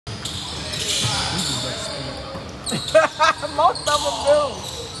Most of them do.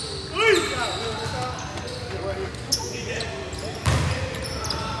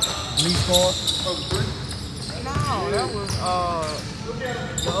 Lee score? No, that was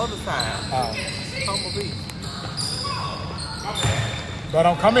the other side. Oh. Humble Beach. But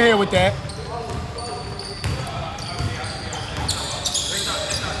don't come in here with that.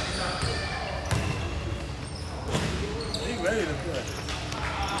 He ready to play.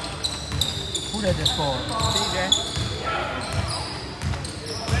 Who that just scored? TJ.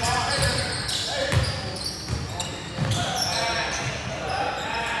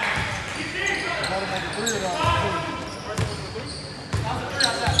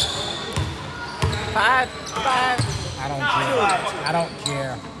 Five. I don't care. I don't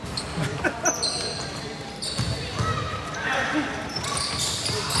care.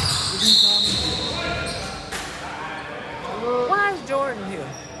 Why is Jordan here?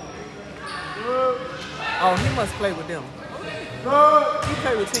 Oh, he must play with them. He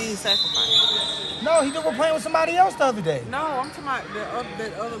played with Team Sacrifice. No, he just was playing with somebody else the other day. No, I'm talking about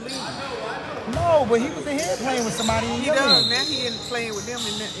that other league. No, but he was in here playing with somebody in He your does. league. Now he in playing with them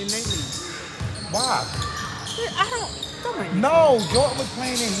in their league. Why? I don't make No, Jordan was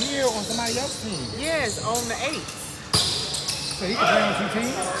playing in here on somebody else's team. Yes, on the 8th. So he can play on two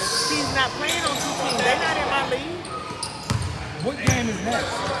teams? He's not playing on two teams. They're not in my league. What game is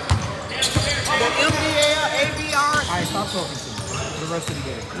next? The MDL, ABR, All right, stop talking to me for the rest of the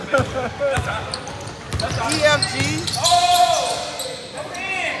game. EFG.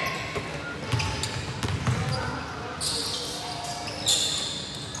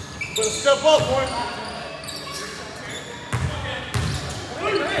 Better step up, boy.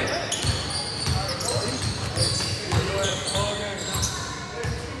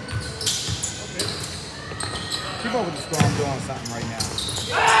 Keep up with the score. I'm doing something right now.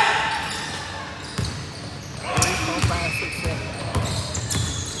 3, 4, 5, 6, 7.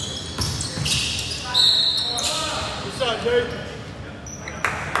 What's up, Jay?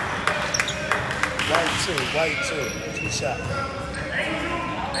 White two. 2 shots.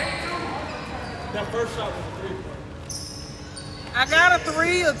 That first shot was a 3. I got a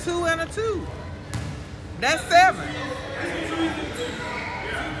 3, a 2, and a 2. That's 7.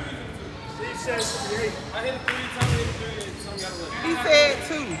 Steve said 3. I hit a 3, Tommy hit a 3, Tommy got a 1. He said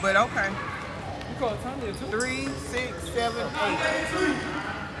 2, but okay. You call Tommy a 2? 3, 6, 7, 8.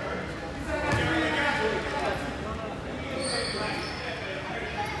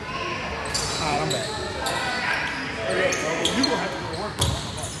 All right, I'm back. You gonna have to go work.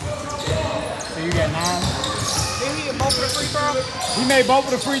 So you got 9? Did he hit both of the free throws? He made both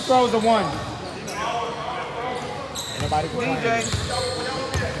of the free throws of 1. Nobody can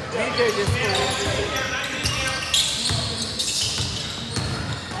DJ just scored.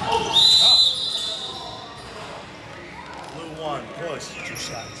 Blue 1, push. 2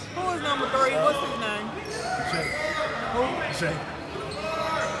 shots. Who is number 3? What's his name? Who? Jay.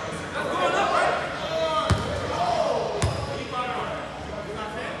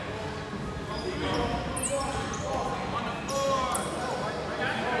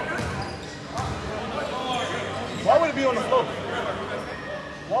 Why would it be on the floor?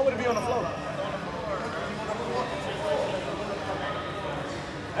 Why would it be on the floor?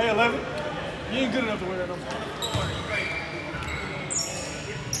 Hey, 11. You ain't good enough to wear that number.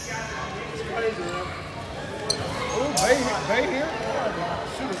 It's crazy, man. Oh, Bay here?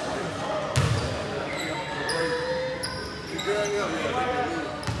 Shoot it. You girl,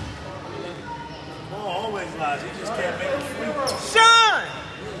 oh, always lies. You just can't make it free. Sean!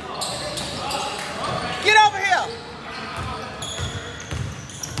 Get over here!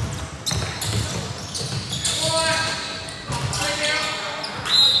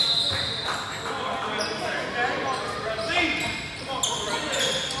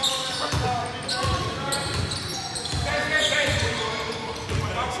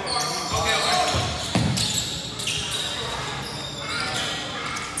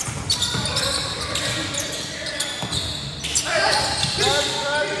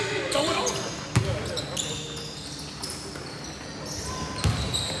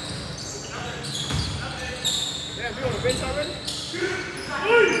 Bench already? You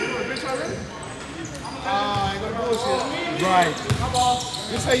on the bench already? I ain't gonna bullshit. Right. Come on.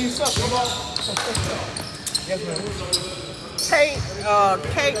 This how you suck, come on. Yes, man.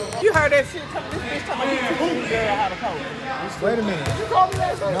 Kate, you heard that shit? This bitch talking about you teaching this girl how to coach. Wait a minute. You called me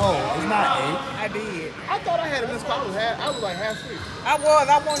last night? No, it's not 8. I did. I thought I had a missed call. I was like half asleep. I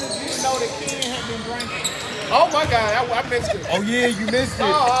wanted you to know that Ken had been drinking. Oh my God, I missed it. Oh, yeah, you missed it.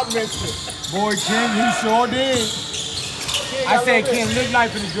 Oh, I missed it. Boy, Ken, he sure did. I said, Ken, live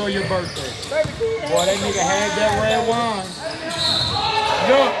life and enjoy your birthday. Boy, that nigga had that red wine.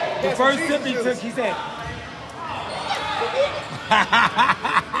 Look, the first sip he took, he said.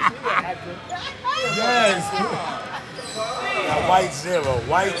 Yes. White zero,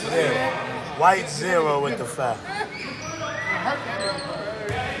 white zero. White zero with the fat.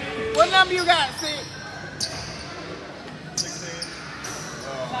 What number you got, Sid? 16.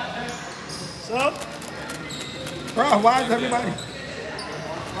 So? Bro, why is everybody?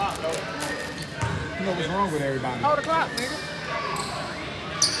 You know what's wrong with everybody? Hold the clock, nigga.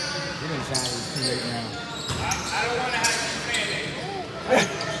 You didn't sound it's too late now. I don't want to have you saying it.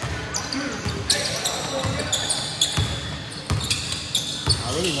 I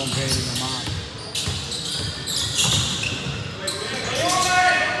really won't pay any mind.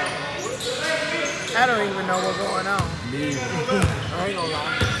 I don't even know what's going on. Me either. I ain't gonna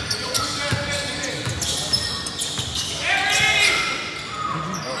lie.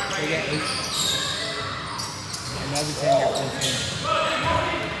 They got 8. Another 10 got 14.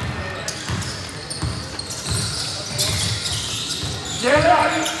 Yeah!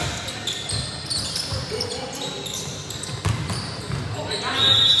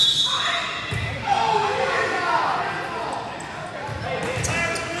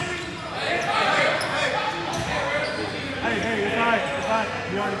 Hey, it's all right. It's all right.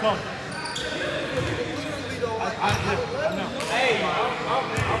 You already come. I know. Hey,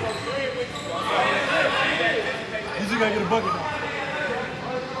 I'm agreeing with you. You just gotta get a bucket now.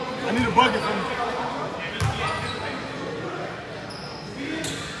 I need a bucket from you.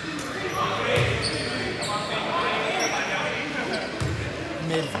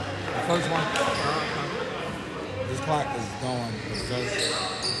 Made the first one. This clock is going berserk.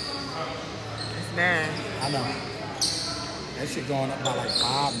 It's 9. I know. That shit going up by like 5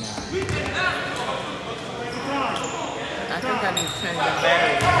 now. I think I need to change the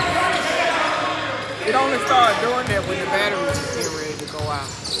battery. It only started doing that when the battery was getting ready to go out.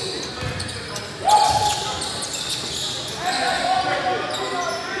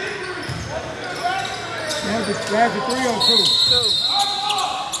 You have the 3 or 2? 2.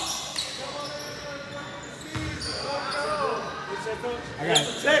 I got it.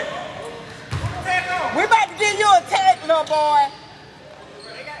 We about to give you a tag, little boy.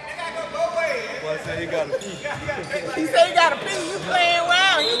 Well, I said he got a pee. He said he got a pee. You playing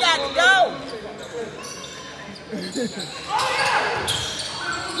around. He got to go.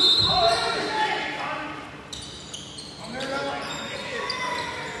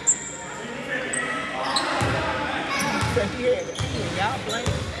 Y'all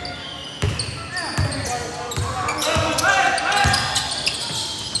playing.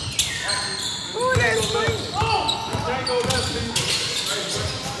 Who is that screaming?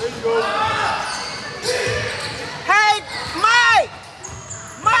 Hey, Mike!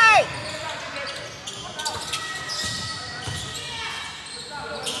 Mike!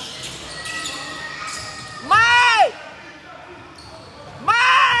 Mike!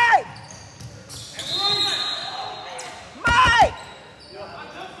 Mike! Mike!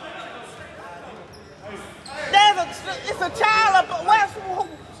 It's a child up.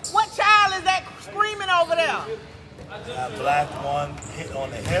 What child is that screaming over there? That black one hit on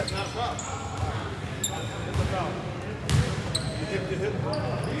the hip.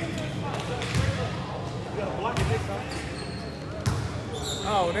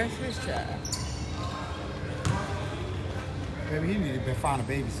 Oh, that's his child. Maybe he needed to find a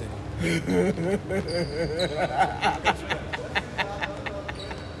babysitter.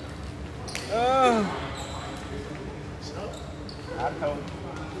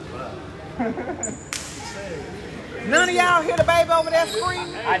 None of y'all hear the baby over there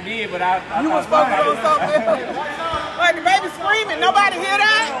screaming? I did, but I You was focused on something else. Like the baby screaming, nobody hear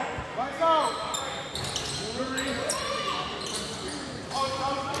that?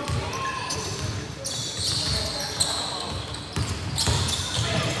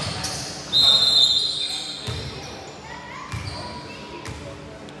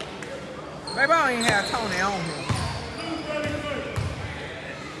 Baby, I don't even have Tony on here.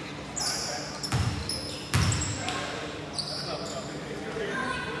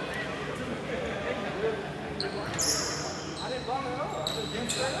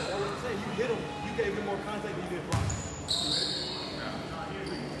 You gave him more contact than you did Brock.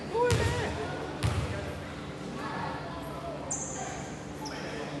 Who is that?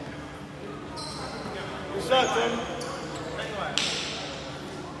 Good shot, Tony.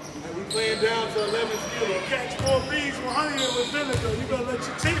 And we playing down to 11 field. You catch 4 bees with honey and with vinegar. You gotta let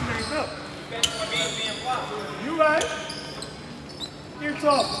your teammate know. You right? You're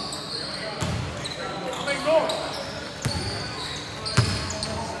talking. Make noise.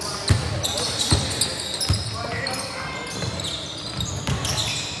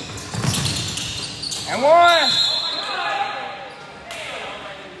 one.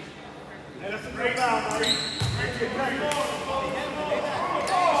 That's a great foul, buddy.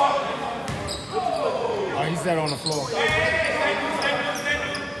 Oh, he sat on the floor.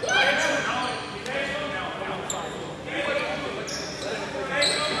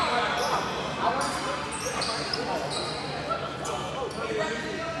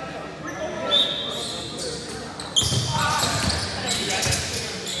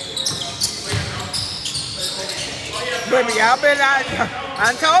 Baby, y'all been out.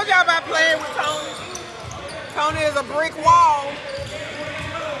 I told y'all about playing with Tony. Tony is a brick wall.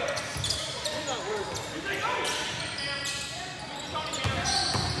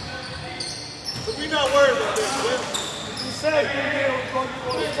 But we not worried about this, man. He said he was going to be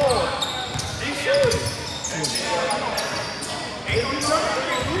on the floor. He should. If he's not, he's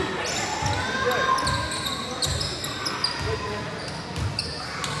going to lose.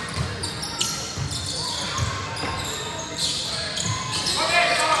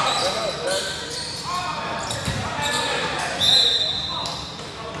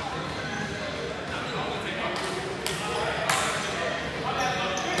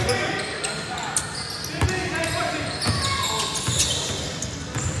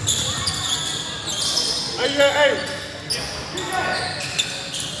 Hey.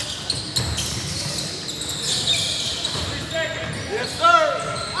 Yes, sir.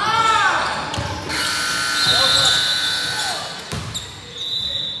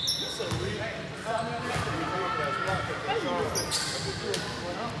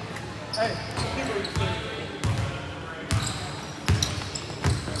 Hey.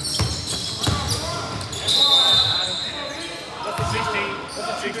 That's a 16. That's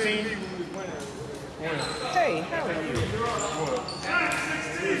a 16. Hey, how are you?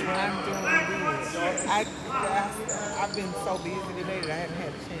 I'm doing good. I've been so busy today that I haven't had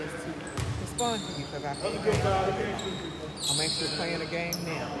a chance to respond to you because I'm actually playing a game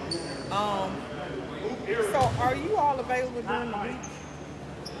now. So are you all available during the week?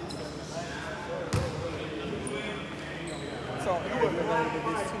 So are you available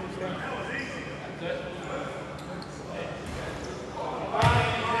this Tuesday?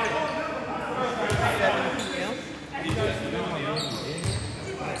 7 p.m. You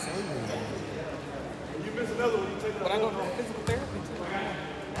miss another one, you take But I go to physical therapy too.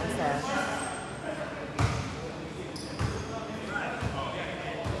 I'm sorry.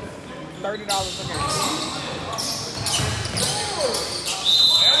 $30 a game.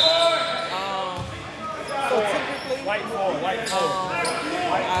 So typically, white four.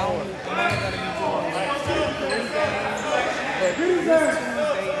 I'm only going to be doing 3 games, but this Tuesday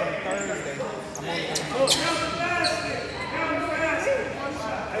and Thursday, I'm only going to do 2.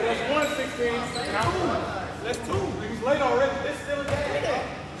 Hey, that's 116. That's 2. He was late already. It's still a game.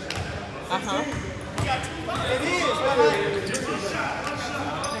 Uh-huh. You got 2 left. It is.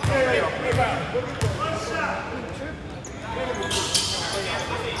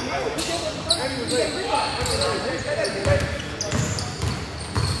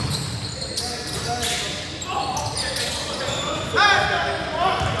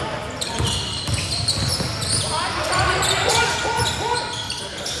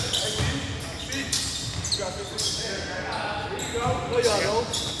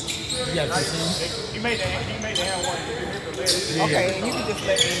 Yeah, 15. He made the hand one. Okay, and you can just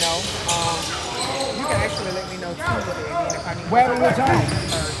let me know. You can actually let me know Tuesday again if I need to. Where at what time?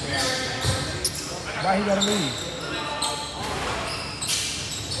 Thursday. Why he gotta leave?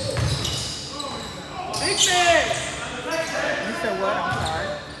 Big man! You said what? I'm sorry.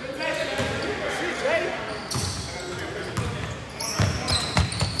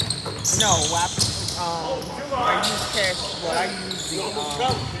 No, I use cash. Well, I use the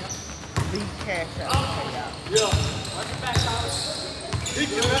cash out to pay out. Yeah. He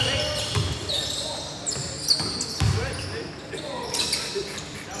can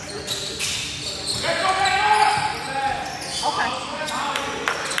Okay.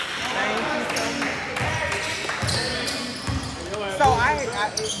 Thank you so much.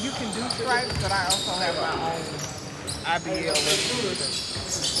 So you can do stripes, but I also have my own IBL.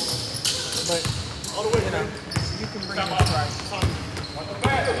 But you can bring your stripes.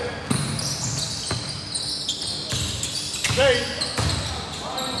 Hey.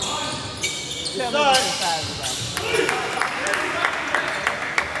 Tell me what your size is.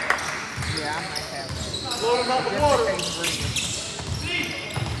 Yeah, I might have that. Load him out the water.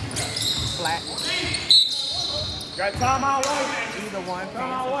 Flat. Got time out white. Either one.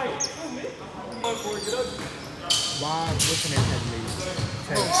 Time out white. Why looking at that lead?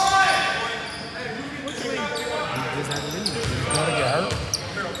 You just had to leave. You gotta get hurt.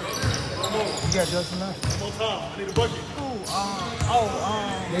 You got just enough. One more time. I need a bucket.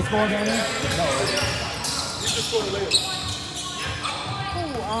 They scored down there? No. You just scored it later.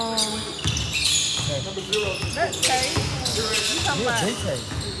 Number 0. That's Tay. You talking about Big Tay.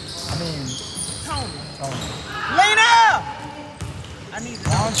 I mean, Tony. Tony. Lena! I need to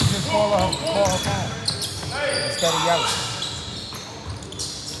Why don't you just call her phone instead of yelling?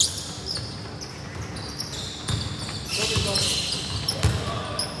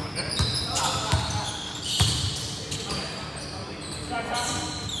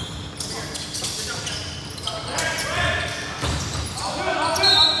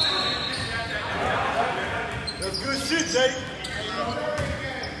 That's good shit, Jake.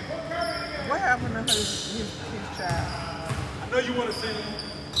 What happened to his child? I know you want to see me.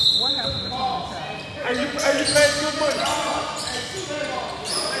 What happened to his child? And you paid good money.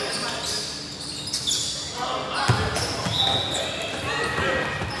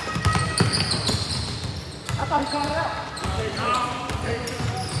 I thought he called it out.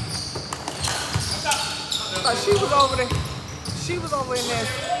 She was over there. She was over in that.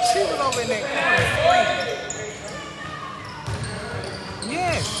 She was over in that corner screen.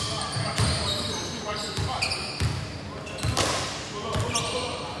 Yes.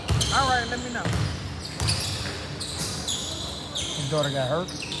 All right, let me know. His daughter got hurt.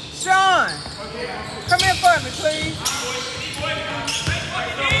 Sean, come here for me, please.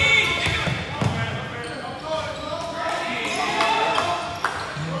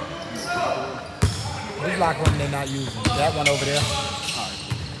 This locker room they're not using. That one over there.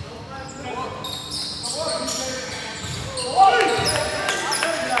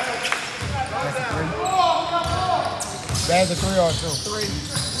 That's a 3. That's a 3 or a 2. 3.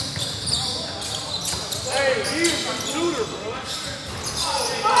 Hey, he is a shooter, bro.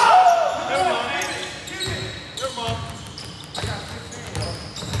 Never mind. Never mind. I got 16, bro.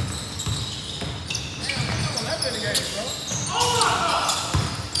 Damn, left in the game, bro.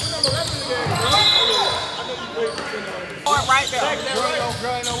 You're number left in the game, bro. I know you played for 10 hours. Oh, right there.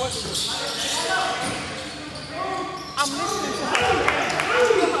 Girl, I know what to do. I'm listening to her.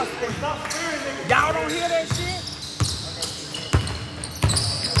 Stop fearing, nigga. Y'all don't hear that shit?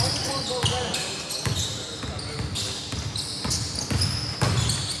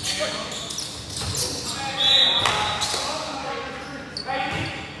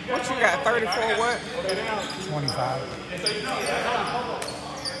 What you got, 34 what? 25.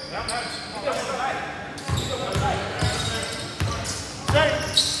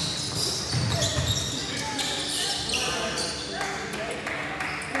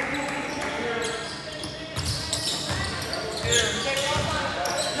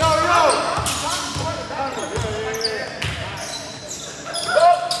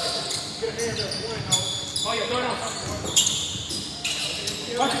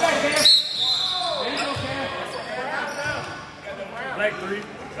 Black 3.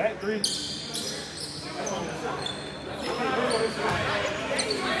 Black 3.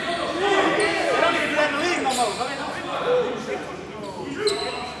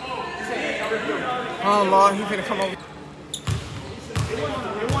 Oh Lord, he finna come over.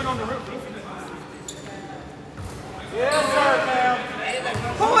 Yes, sir, ma'am.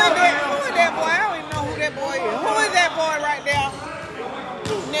 Who is that? Who is that boy? I don't even know who that boy is. Who is that boy right there?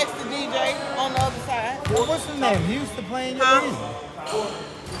 Next to DJ on the other side. Well, what's his name? He used to play in your Huh? league.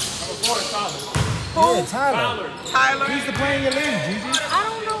 Who? Yeah, Tyler. Tyler. He used to play in your league, Gigi. I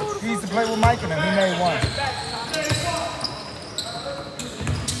don't know who the He used to play with Mike and him. He made one.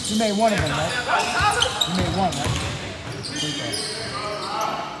 He made one of them, right? He made one, right? Free throw.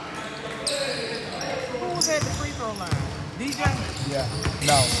 Who was at the free throw line? DJ? Yeah.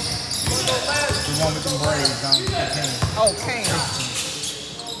 No. The one with them braids on 15. Oh, Kane.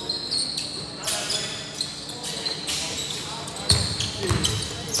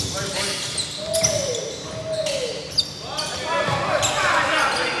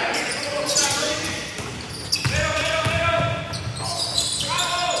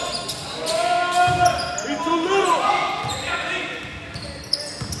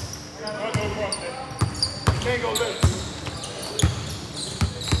 Can't go left.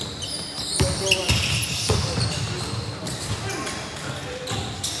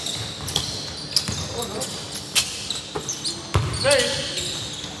 Hey.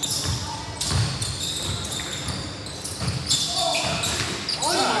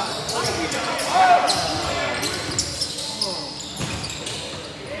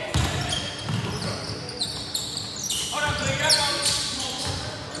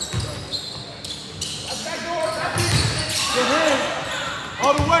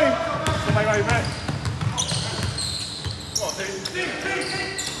 All the way. Somebody right back. Come on, Tate.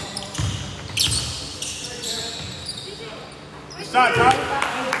 Shot, Tyler.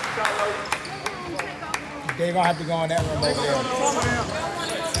 They're gonna have to go on that room over there.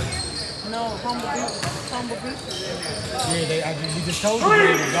 No, Humble Beach is in there. Yeah, we just told you where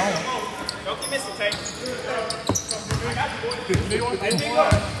they was going. Don't keep missing, Tate.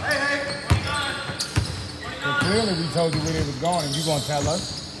 So clearly we told you where they was going, and you gonna tell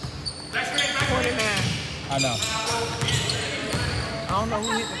us? 29. I know. I don't know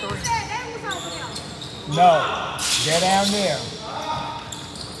who hit the 3. No, they're down there.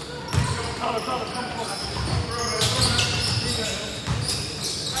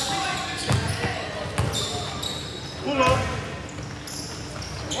 Pull up.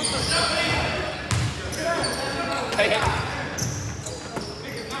 Hey.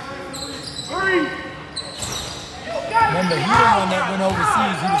 Remember, he the one that went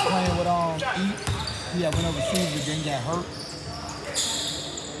overseas. He was playing with Eat. He had went overseas, but then got hurt.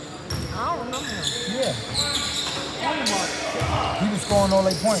 I don't remember him. Yeah. He was scoring all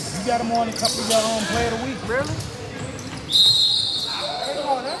 8 points. You got him on a couple of your Player of the Week. Really?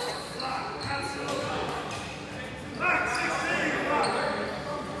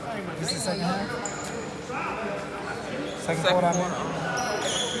 This is the second half? Second quarter, I mean?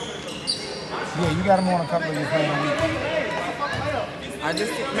 Yeah, you got him on a couple of your Player of the Week. I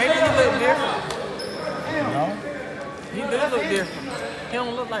just, maybe he look different. No? He do look different. He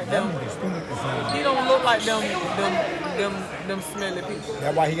don't look like them. He He don't look like them smelly people.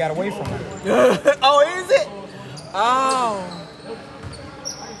 That's why he got away from him. Oh, is it? Oh.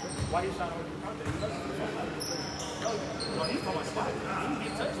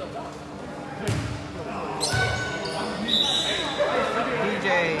 DJ.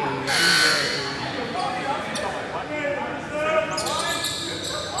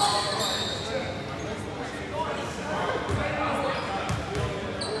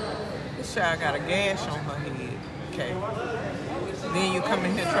 This child got a gash on her head. Okay. Then you come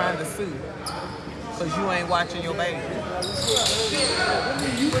in here trying to sue. Because you ain't watching your baby.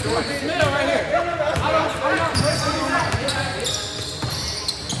 Smell right here.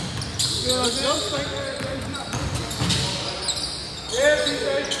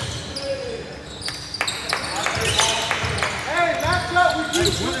 Hey, match up with you.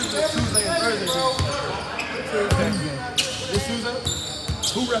 When is it? Tuesday and Thursday? Tuesday. This Tuesday?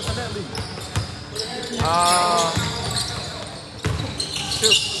 Who refs in that league?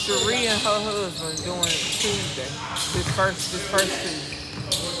 Cherie and her husband doing Tuesday. This first Tuesday.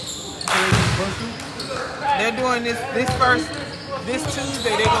 They're doing this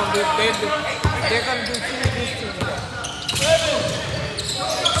Tuesday. They're gonna do this Tuesday.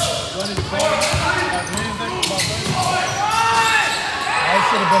 That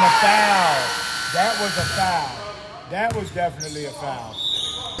should have been a foul. That was a foul. That was definitely a foul.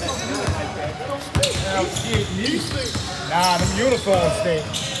 Nah, them uniforms stink.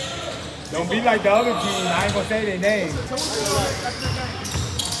 Don't be like the other team. I ain't gonna say their name.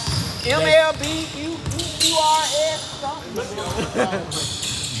 MLB, URS, something.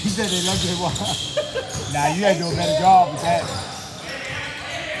 You said they left it one. Nah, you had to do a better job with that.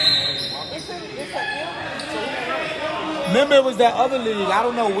 Remember, it was that other league. I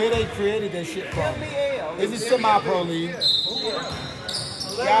don't know where they created that shit from. It's a semi-pro league.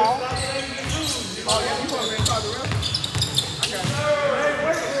 Y'all.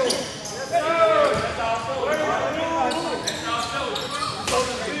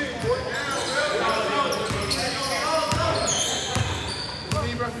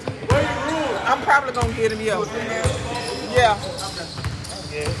 I'm probably gonna get him, yo. Yeah.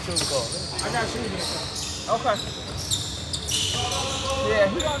 Yeah, it's true call. I got shoes. Okay. Yeah,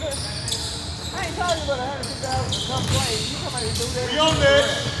 he on there. I ain't telling you about 150,000 to come play. You come out and do that. We on there.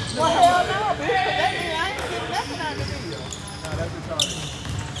 Well, hell no, bitch. That mean I ain't getting nothing out of the deal. Nah, that's retarded.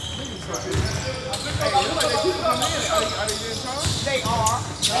 Hey, it looks like they keep coming in. Are they getting charged? They are.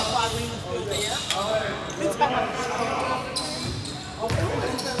 That's why Lena's still there. Yeah.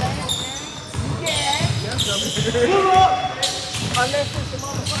 Unless it's the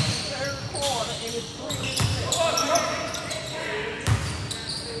motherfucking third quarter and it's 3 minutes.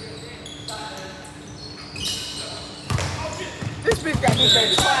 This bitch got me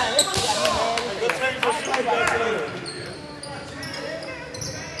baby crying. This bitch got me mad.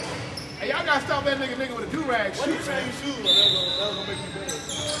 Hey, y'all gotta stop that nigga with a do-rag. What you saying you shoes? That's gonna make you better.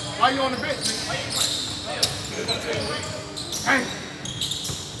 Why you on the bench, nigga? Hey.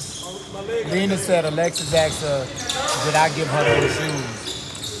 Lena said Alexis asked her, did I give her those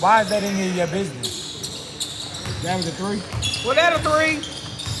shoes? Why is that any of your business? That was a 3? Was that a 3?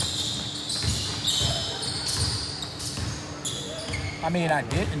 I mean, I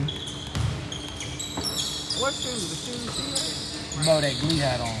didn't. What shoes? The shoes she had? Remember that Glee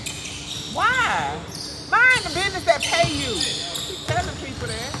hat on. Why? Mind the business that pay you. Keep telling people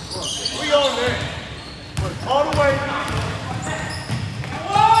that. We on there. All the way.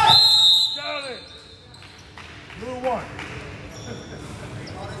 Down there. Blue one.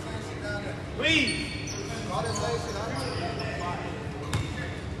 Please.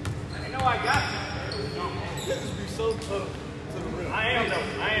 You know I got you. This would be so tough to the rim. I am though.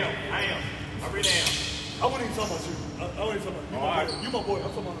 I am. I really am. I wouldn't even talk about you. I wouldn't even talk about you. You my boy. I'm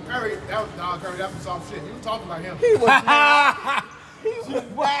talking about Curry, Curry, that's some soft shit. You were talking about him. He was mad. He was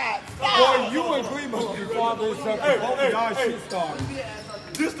whack. Boy, you and Glee must be father and son. Both of y'all shit started.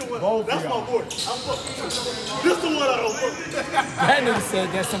 this the one. Both That's of my y'all. boy. This the one I don't fuck with. That nigga said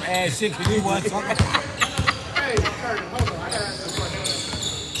that's some ass shit because he wasn't talking about. Hey, Curry, hold on. I gotta ask you a question.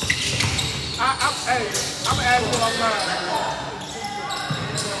 I'm gonna ask you offline.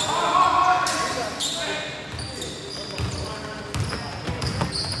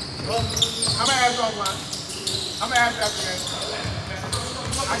 I'm gonna ask you offline. I'm gonna ask you after the game.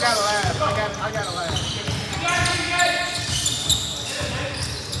 I gotta laugh. I gotta laugh.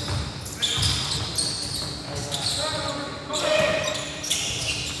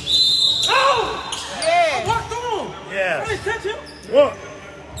 Yeah. Walked on. Yeah. I didn't touch him. One.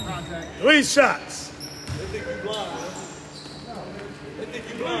 Contact. 3 shots. They think you blind, man. They think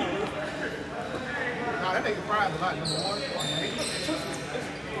you blind, man. Nah, that nigga cries a lot, number one.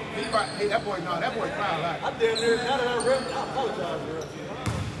 That boy cries a lot. I damn near, now that I ref, I apologize for ref.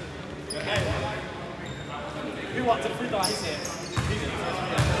 He walked to the free throw, he said,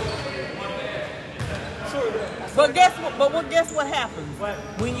 But guess what happens?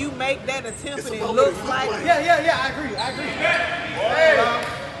 When you make that attempt and it looks like Yeah, I agree. Hey.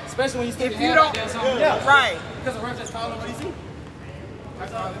 Especially when you still if you don't right. Because the ref just called him what he see.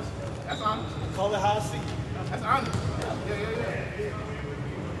 That's honest. That's honest. Call it how I see. That's honest.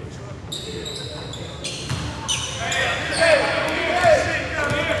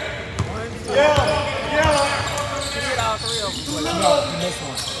 Yeah. He hit all three of them. No, he missed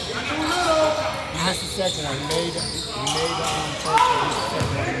one. He missed the second one. He made the first one. He missed the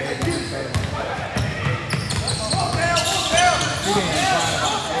second one. He made the third one. He didn't even try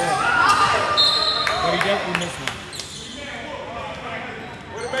about it. But he definitely missed one.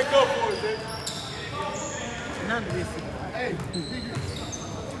 What did make up for it, Jay? None of this. Hey,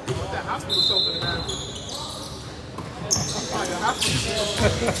 that hospital soap in the man. I'm the hospital soap.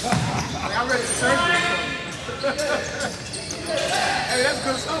 Like, I'm ready for surgery. Hey, that's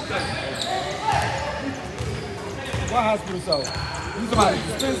good soap, though. What hospital soap? You talking about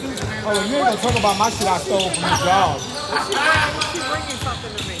expenses? Oh, you ain't gonna talk about my shit I stole from the job. She bringing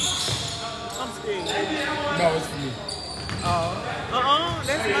something to me. I'm scared. No, it's for me.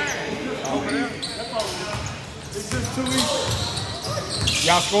 That's mine. It's just too easy.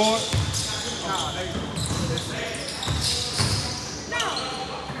 Y'all scored?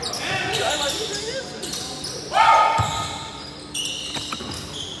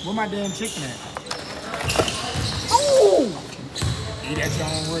 Where my damn chicken at? Ooh! Eat at your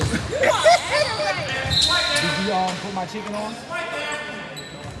own risk. Did you put my chicken on?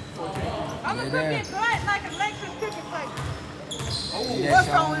 I'm gonna cook it black like a Lexus cookie plate. Eat at What's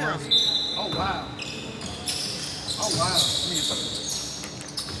your own on him? risk. Oh, wow. Oh, wow. Let me get something.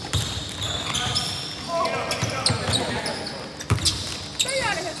 Stay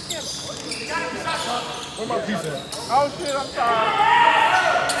out of here, Skip. Where my pizza at? Oh shit, I'm sorry.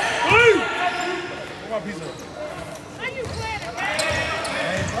 Where my pizza at? Are you playing a game? I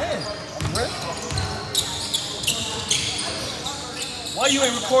ain't playing. I'm ready. Why you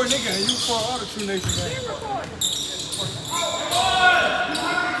ain't recording, nigga? You record all the Tru Nation games. You're recording.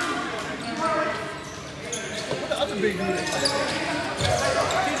 What the other big dude is?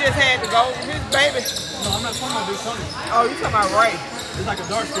 He just had to go. His baby. No, I'm not talking about Big Tony. Oh, you talking about Ray? It's like a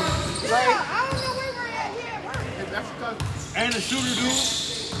dark skin. Ray? I don't know where we're at here at work. Hey, that's the cousin. And the shooter dude.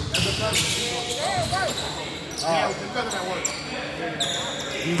 That's the cousin. They're at work. Yeah, the cousin at work.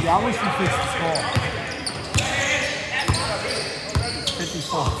 Easy, I wish you fixed the score.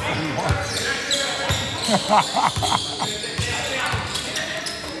 54.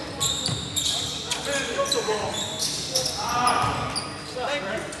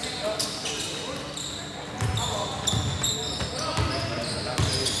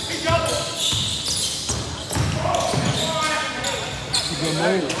 Good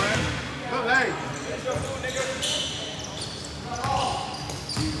move. Good leg.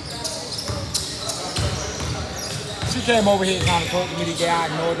 She came over here trying to talk to me today. I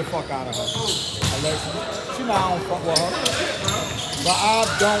ignored the fuck out of her. Alexis. She know I don't fuck with her. But I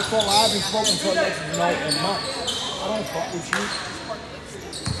haven't spoken to Alexis in months. I don't fuck with you.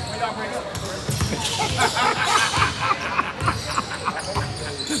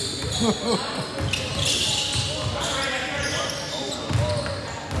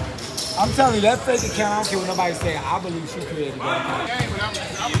 I'm telling you, that fake account, I don't care what nobody say. I believe she created that account.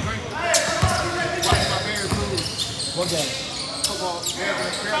 What game? Football.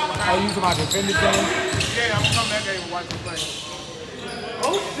 Oh, you talking about the defenders game? Yeah, I'm coming that game and watch them play.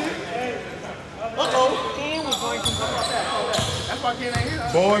 Oh, shit. Ken was going to go up there. That's why Ken ain't here.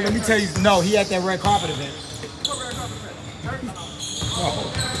 Boy, let me tell you, no, he at that red carpet event.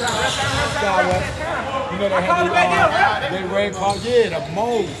 You know they had the red carpet, yeah, the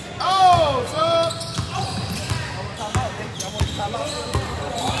most. Oh, so.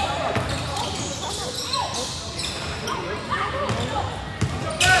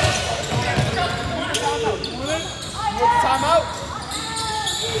 Timeout.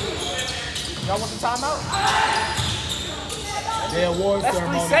 Y'all want the timeout? The awards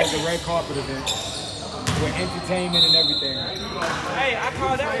ceremony at the red carpet event with entertainment and everything. Hey, I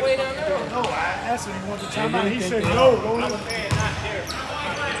called that way down there. No, I asked him, you want the timeout? He said no. no.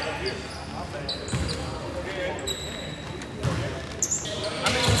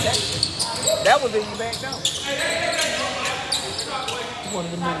 That was in you back down. One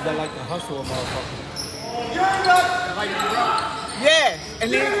of the niggas that like to hustle a motherfucker. Yeah,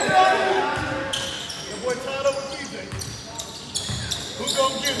 and then That boy tied up with TJ. Who's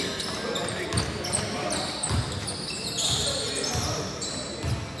gonna get it?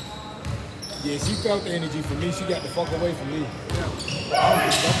 Yeah, she felt the energy from me. She got the fuck away from me. Don't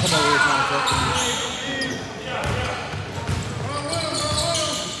come over here trying to talk to me.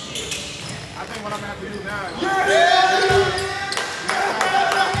 I think what I'm gonna have to do now is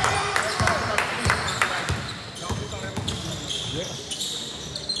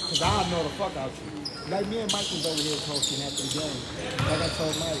Cause I know the fuck out you. Like me and Mike was over here talking after the game. Like I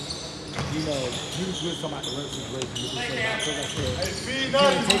told Mike, you know, he was good talking about the rest of the race. Because I said, you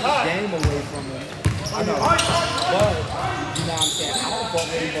can't take the game away from him. I know. But, you know what I'm saying? I don't fuck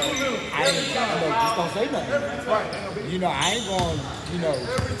with him, but I ain't, just don't say nothing. You know, I ain't gonna, do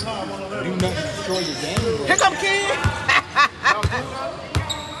nothing to destroy your game. But here come Ken. no,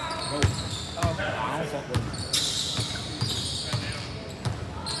 I don't fuck with him.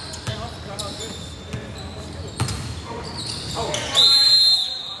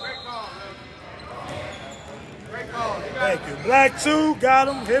 Thank you. Black 2, got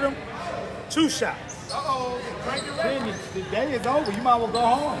him, hit him. 2 shots. Then the day is over. You might as well go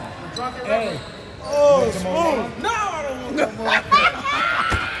home. Hey. Oh, smooth. No, I don't want no more.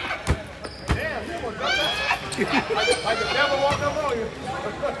 damn, you want that? Like the devil walked up on you.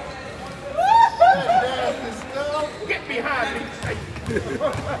 Get behind me.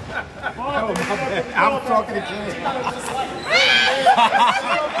 Oh, my bad. I'm talking to Ken.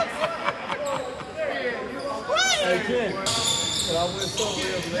 Hey, Ken.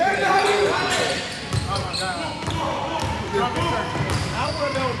 Oh my God.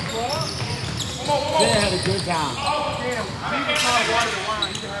 Ken had a good time. Damn, I need to call water and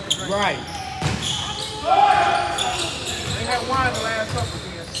wine. You can have a drink. Right. They had wine the last couple of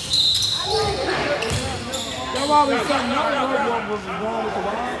years. There was always something wrong with the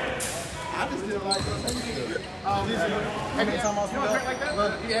wine. I just didn't like it. Hey, man, you want to drink like that?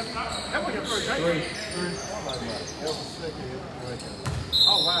 Yeah. That was your first drink.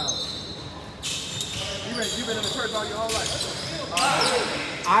 Oh, wow. You been in the church all your whole life?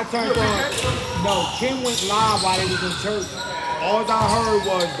 I turned on. No, Ken went live while they was in church. All I heard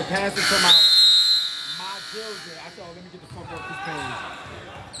was the pastor come out, my children. I said, oh, let me get the fuck off this page.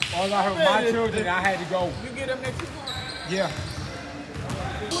 All I heard, my children, I had to go. You get up next week? Yeah.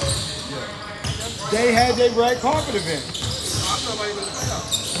 They had their red carpet event.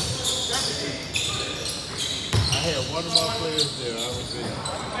 I had one of my players there. I was there.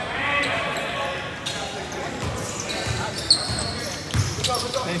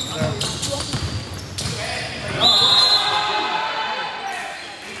 Thanks, sir.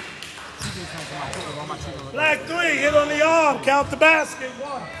 Black 3, hit on the arm. Count the basket. I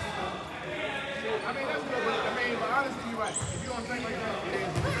mean, that's good, but but honestly, you're right. If you don't drink like that, it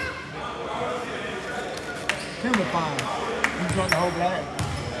is. Ken was fine. You drunk the whole glass.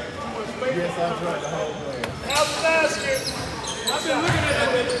 Yes, I drank the whole place. Count the basket. I've been looking at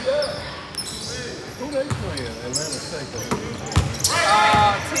that. Who they playing? Atlanta State.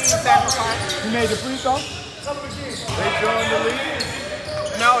 Team sacrifice. You made the free throw? They joined the league.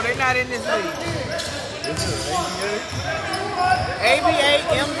 No, they're not in this league. This is ABA. ABA,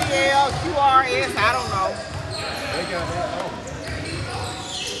 MBL, QRS, I don't know. They got their own.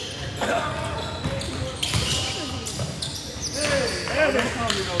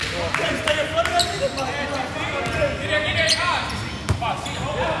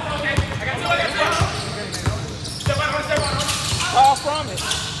 Far from it.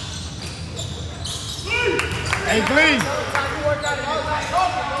 Hey, Glee.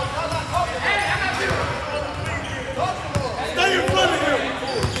 Stay in front of him.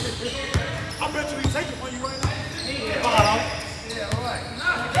 I bet you he's taking for you right now.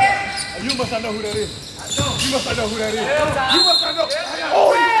 You must not know who that is. You must not know who that is. You must not know.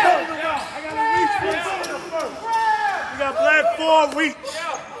 Oh, he's coming now. I got a reach. We got Black 4 weak.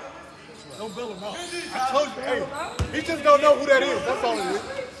 Don't bill him out. I told you, hey, he just don't know who that is. That's all it is.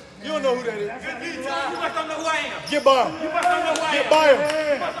 You don't know who that is. You must don't know who I am. Get by him. You must don't know who I am. Get by him.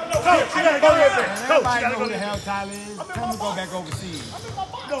 Coach, you gotta go there. Coach, you Everybody gotta know go who the there. hell Tyler is. Tell him to go back overseas.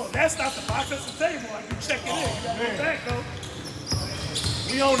 No, that's not the box. That's the table. Like you check it in. You gotta go back, though.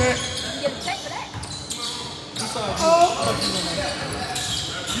 We on that. You get a check for that. You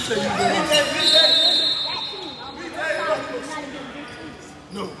say you doing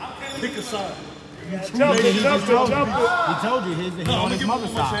no. Pick a side. He told you he's on his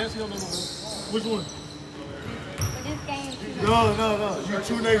mother's side. Which one? For this game, No. You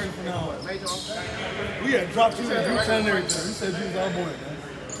Tru Nation from now on. We had dropped you in the group chat and everything. You said you was our boy,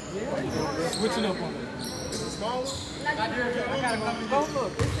 man. Switching up on it. Go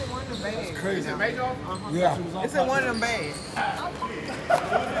look. It's in one of them bags. Crazy. Yeah. It's in one of them bags.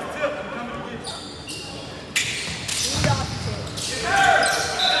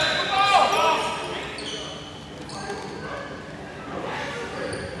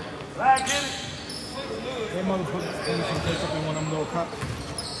 That motherfucker put some ketchup in one of them little cups.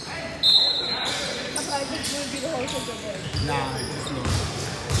 Nah, just a little.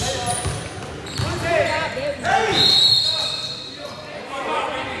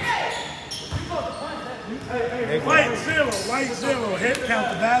 White zero. Head count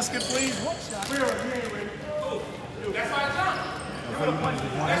the basket, please. One shot. that's my job.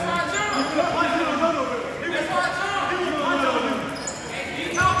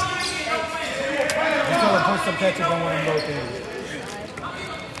 You tell him put some ketchup on one of them little things.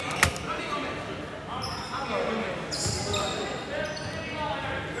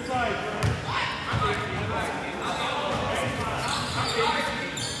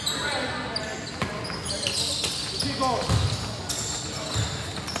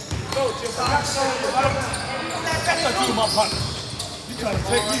 My partner. You trying to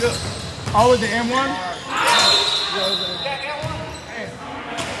take me up? Oh, is the M1?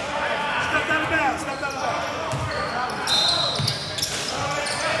 Step down the bounds.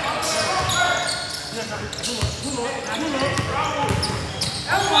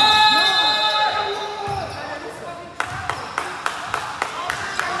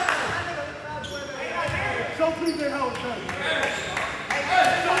 Show PJ how it's done.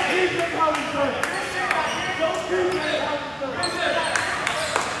 Show PJ how it's done. Show PJ how it's done.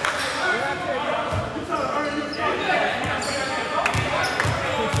 You trying to earn your spot.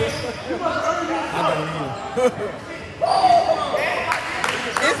 You must earn your spot.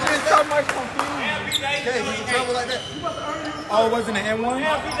 It's been so much confusion. Oh, it wasn't an M1?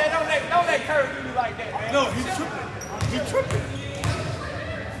 Don't let Curry do you like that, man. No, he's tripping.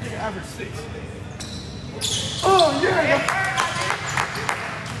 Nigga average 6. Oh, yeah.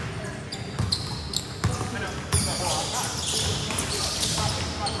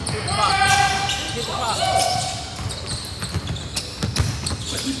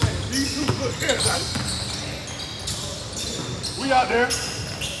 We out there.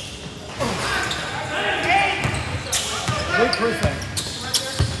 Wait for a second.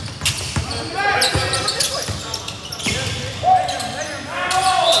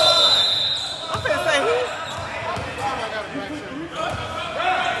 I'm finna say who?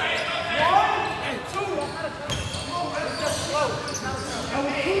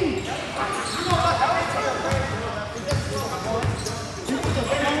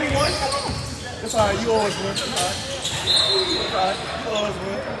 That's all right, you always win. That's all right. You always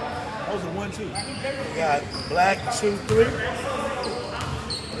win. That was a 1-2. We got Black 2-3.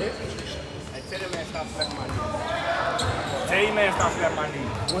 Tell that man stop slapping my knee. Tell that man stop slapping my knee.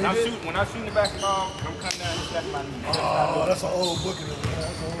 When I'm shooting the basketball, I'm coming down and slapping my knee. Oh, that's an old booking. If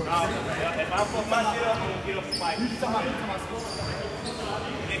I fuck my shit up, I'm gonna get up and fight. Then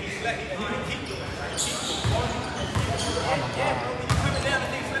he slap, he can keep doing it. Coming down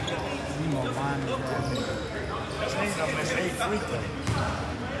and he slapping your knee. Change them, it's 8 free throw.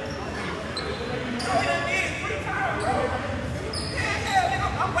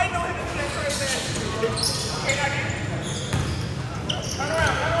 I'm waiting on him to do that crazy ass shit. Turn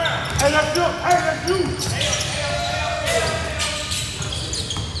around. Hey, that's you. Hey, that's you.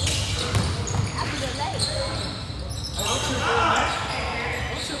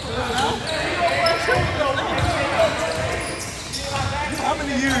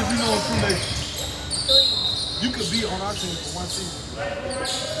 he on our team for 1 season.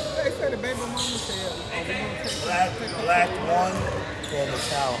 They said the baby mama said, oh, we gonna take Black one for the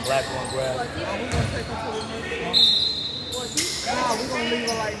child, black one grab. we gonna take her to the next one. Nah, we gonna leave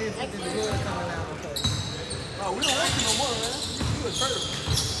her like this with this blood coming out of her. Oh, we don't want you no more, man. You a turtle.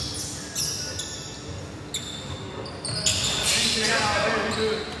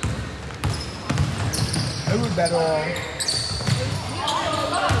 It was better off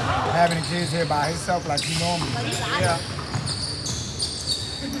having the kids here by himself like he normally do. Yeah.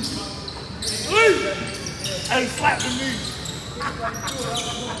 Hey, slap the knee.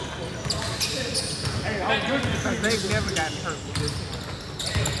 Hey, I'm good. Because they've never gotten hurt with this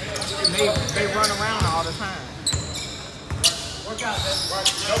one. They run around all the time. Work out, man.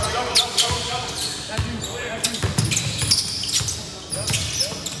 That's you.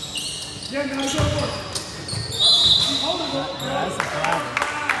 Yeah, now you gotta work. Keep holding it. That's a problem.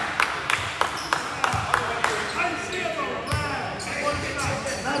 I didn't see it on the line.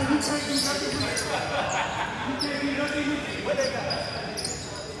 Now you can't do nothing with it. You can't do nothing with it. What they got?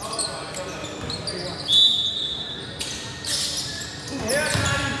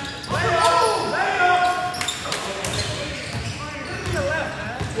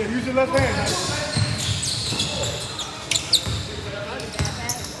 Yeah, use your left hand.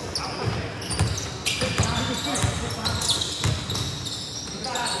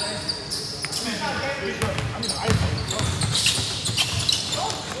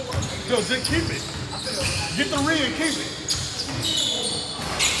 Yo, just keep it. Get the ring and keep it.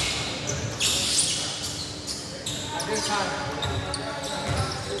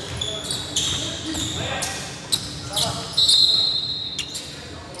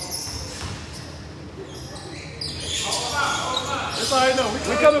 That's all I know. We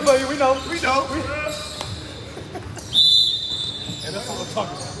coming for you. We know. We know. And that's what we're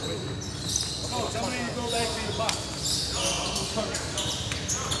talking about. Come on, tell me you go back to your box.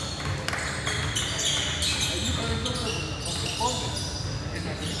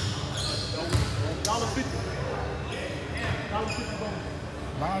 $1.50.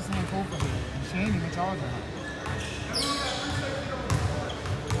 Last name Cooper here, and she ain't even charging her.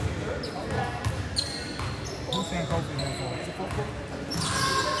 Who's saying Kofi here for?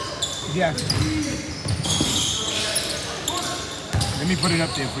 Yes. Let me put it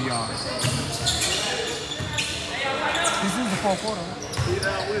up there for y'all. This is the fourth quarter, right? See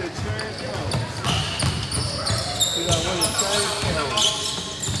that with a change? See that with a change?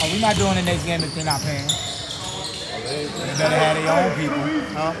 Oh, we're not doing the next game if they're not paying. They better have their own people.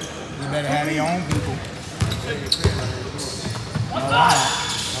 Huh? They better have their own people. No, I'm not.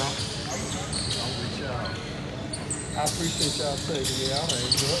 I appreciate y'all taking me out and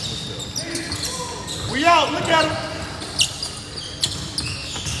enjoy myself. We out. Look at him.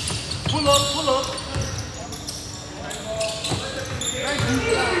 Pull up, pull up. Thank you.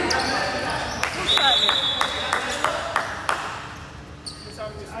 Who's that man?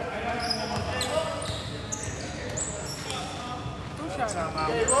 Who shot out my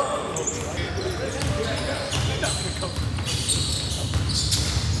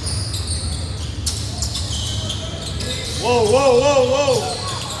Whoa, whoa, whoa, whoa.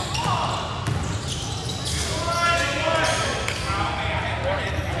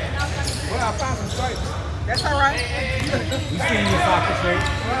 Well, I found some stripes. That's all right. You seen your soccer shirt?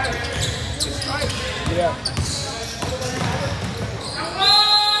 Yeah.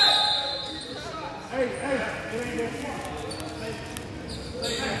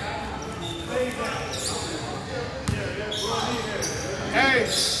 Hey,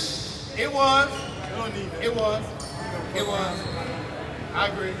 it was. I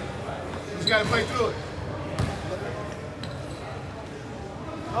agree. You just gotta play through it.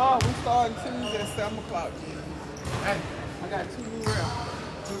 Oh, we starting Tuesday at 7 o'clock. Hey, I got 2 new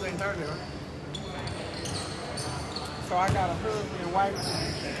reps. Tuesday and Thursday, right? So I got a husband and wife.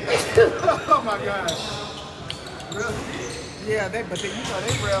 Oh my God. Really? Yeah, but they, you know,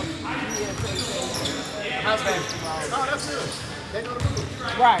 they real. High school. Oh, that's good. They know the rules.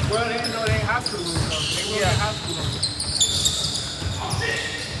 Right. Well, they didn't know they ain't high school rules, so they will be high school rules.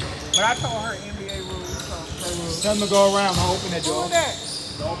 But I told her NBA rules, so. Tell them to go around. I'll open that Who door. is that?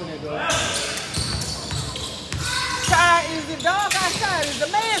 Open that door. Ty, is the dog outside? Is the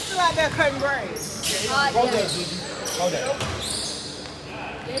man still out there cutting grass? Hold that, Gigi. Hold that.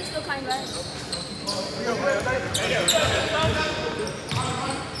 Yeah, it's still kind of bad.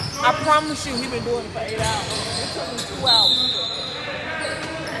 I promise you, he been doing it for 8 hours. It took me 2 hours.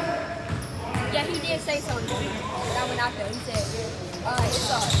 Yeah, he did say something when I went out there. He said, put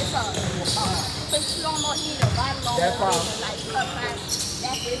you on more heat or bottle on That's more fine. heat, like cut back. It's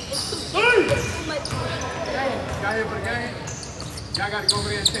too much. Y'all here for the game? Y'all got to go over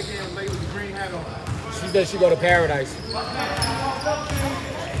there and take in a lady with the green hat on. She said she go to Paradise. Y'all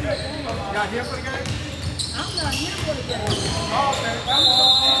here for the game? I'm not here for the game. Oh, okay.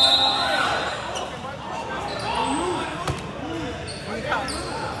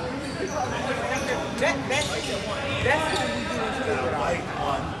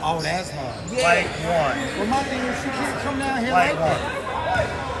 Oh, that's hard. Yeah. White one. Well, my thing is she can't come down here White like that. one.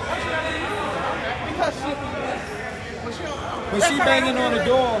 Because she, When she banging on the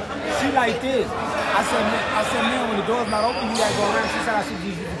door, she like this. I said, man, when the door's not open, you gotta go around. She said, I should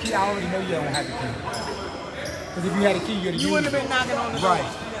give you the key. I already know you don't have the key. Because if you had a key, you'd have used it. you wouldn't have been knocking on the door. Right.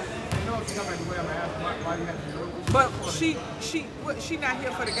 But she not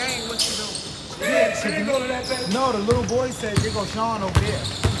here for the game. What she doing? She didn't go to that thing. No, the little boy said, there goes Sean over there.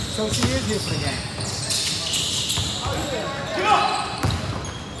 So she is here for the game. Get up!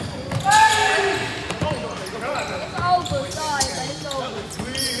 It's over, sorry, but it's over.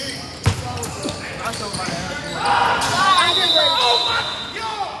 I told my ass. I'm getting ready. Oh my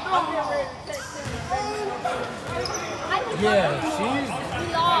I'm getting ready to text him. Yeah, she's... We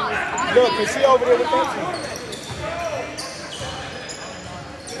lost. Look, cause she over there with that team.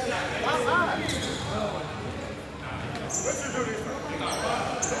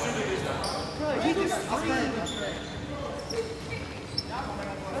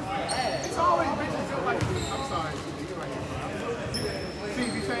 It's always bitches feel like I'm sorry. See,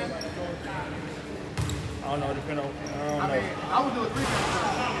 you saying? I don't know, depending on. I don't I know. mean, I would do a 3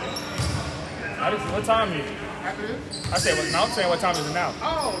 times. What time is it? After this? I said, no, I'm saying what time is it now?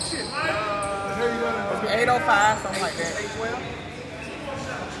 Oh, shit. Here you go. 8:05, something like that. 8:12.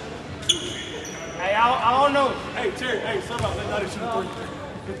 Hey, I don't know. Hey, Terry, hey, something about let Nutty shoot a 3.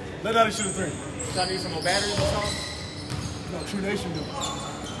 Let Nutty shoot a 3. Y'all need some more batteries or something? No, Tru Nation do.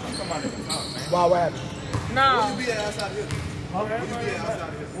 Come on, nigga. Oh, man. Wow, what happened? No. Be outside here. Okay.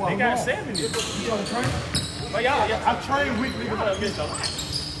 They got 70. You on the train? But y'all, I train weekly with gotta miss though.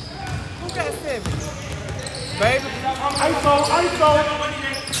 Who got 7? Baby. ISO.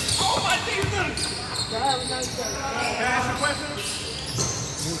 Oh, my Jesus. Can I ask you a question?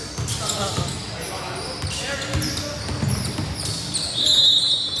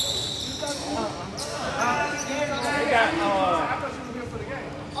 They got I thought you were here for the game.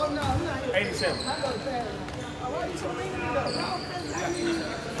 Oh, no, I'm not here. 87. I go to Paradise. Oh, why you so mean to me, though? No, because I mean,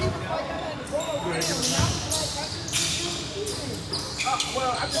 people like I had to go over there, and I was like, I just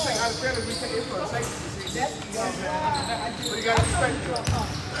Well, I just think out of fairness, we take it for a safety decision. that's why I just... So you got to respect it.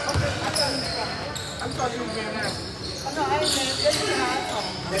 I thought you were being nasty. Oh, no, I ain't mad. That's just how I talk.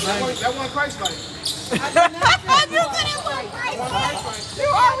 That one Christ-like. I did not say you said it was great. You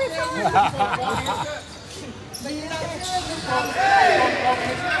always do it. But you know, I said this all the time. But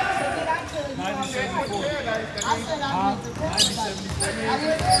then I couldn't do all that. I said I went to Paradise. I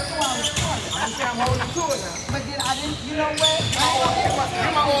didn't say who I was calling. I'm holding to it now. But then I didn't, you know what?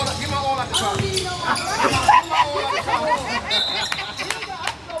 Get my all out the I car. don't need no more. Get my all out the car.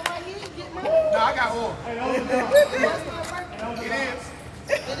 No, I got oil. It is.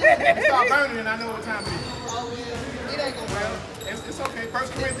 It start burning and I know what time it is. Well, it's okay. 1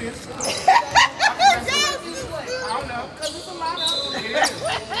 Corinthians. I don't know. It is.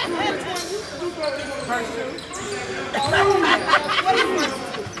 Verse 2.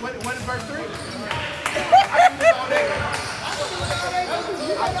 What is verse 3? I can do all that.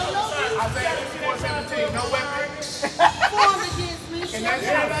 Isaiah 54:17. No weapon. And that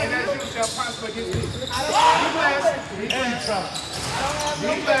you shall prosper against me. Be blessed. Be blessed. Be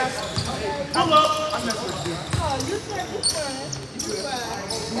blessed. Pull up. I'm messing with you. You said it's fine. It's fine. You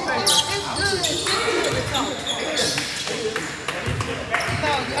say it. It's good. It's good.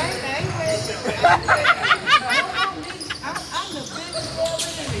 No, I ain't ready. I'm the biggest girl in the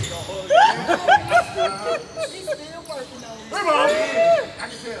world. He's still working on it. Come on. I can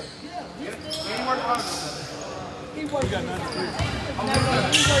tell. Yeah, he's He still ain't working hard. He works. He works.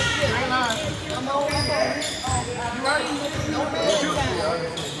 You ain't lying. I'm on. You right.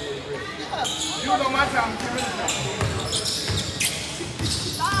 You was on my time. You really know.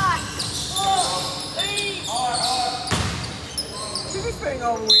 5, 4, 3. See this thing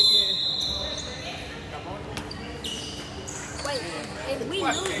over with yet. Wait, if we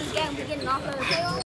lose this game, we getting knocked on the tail?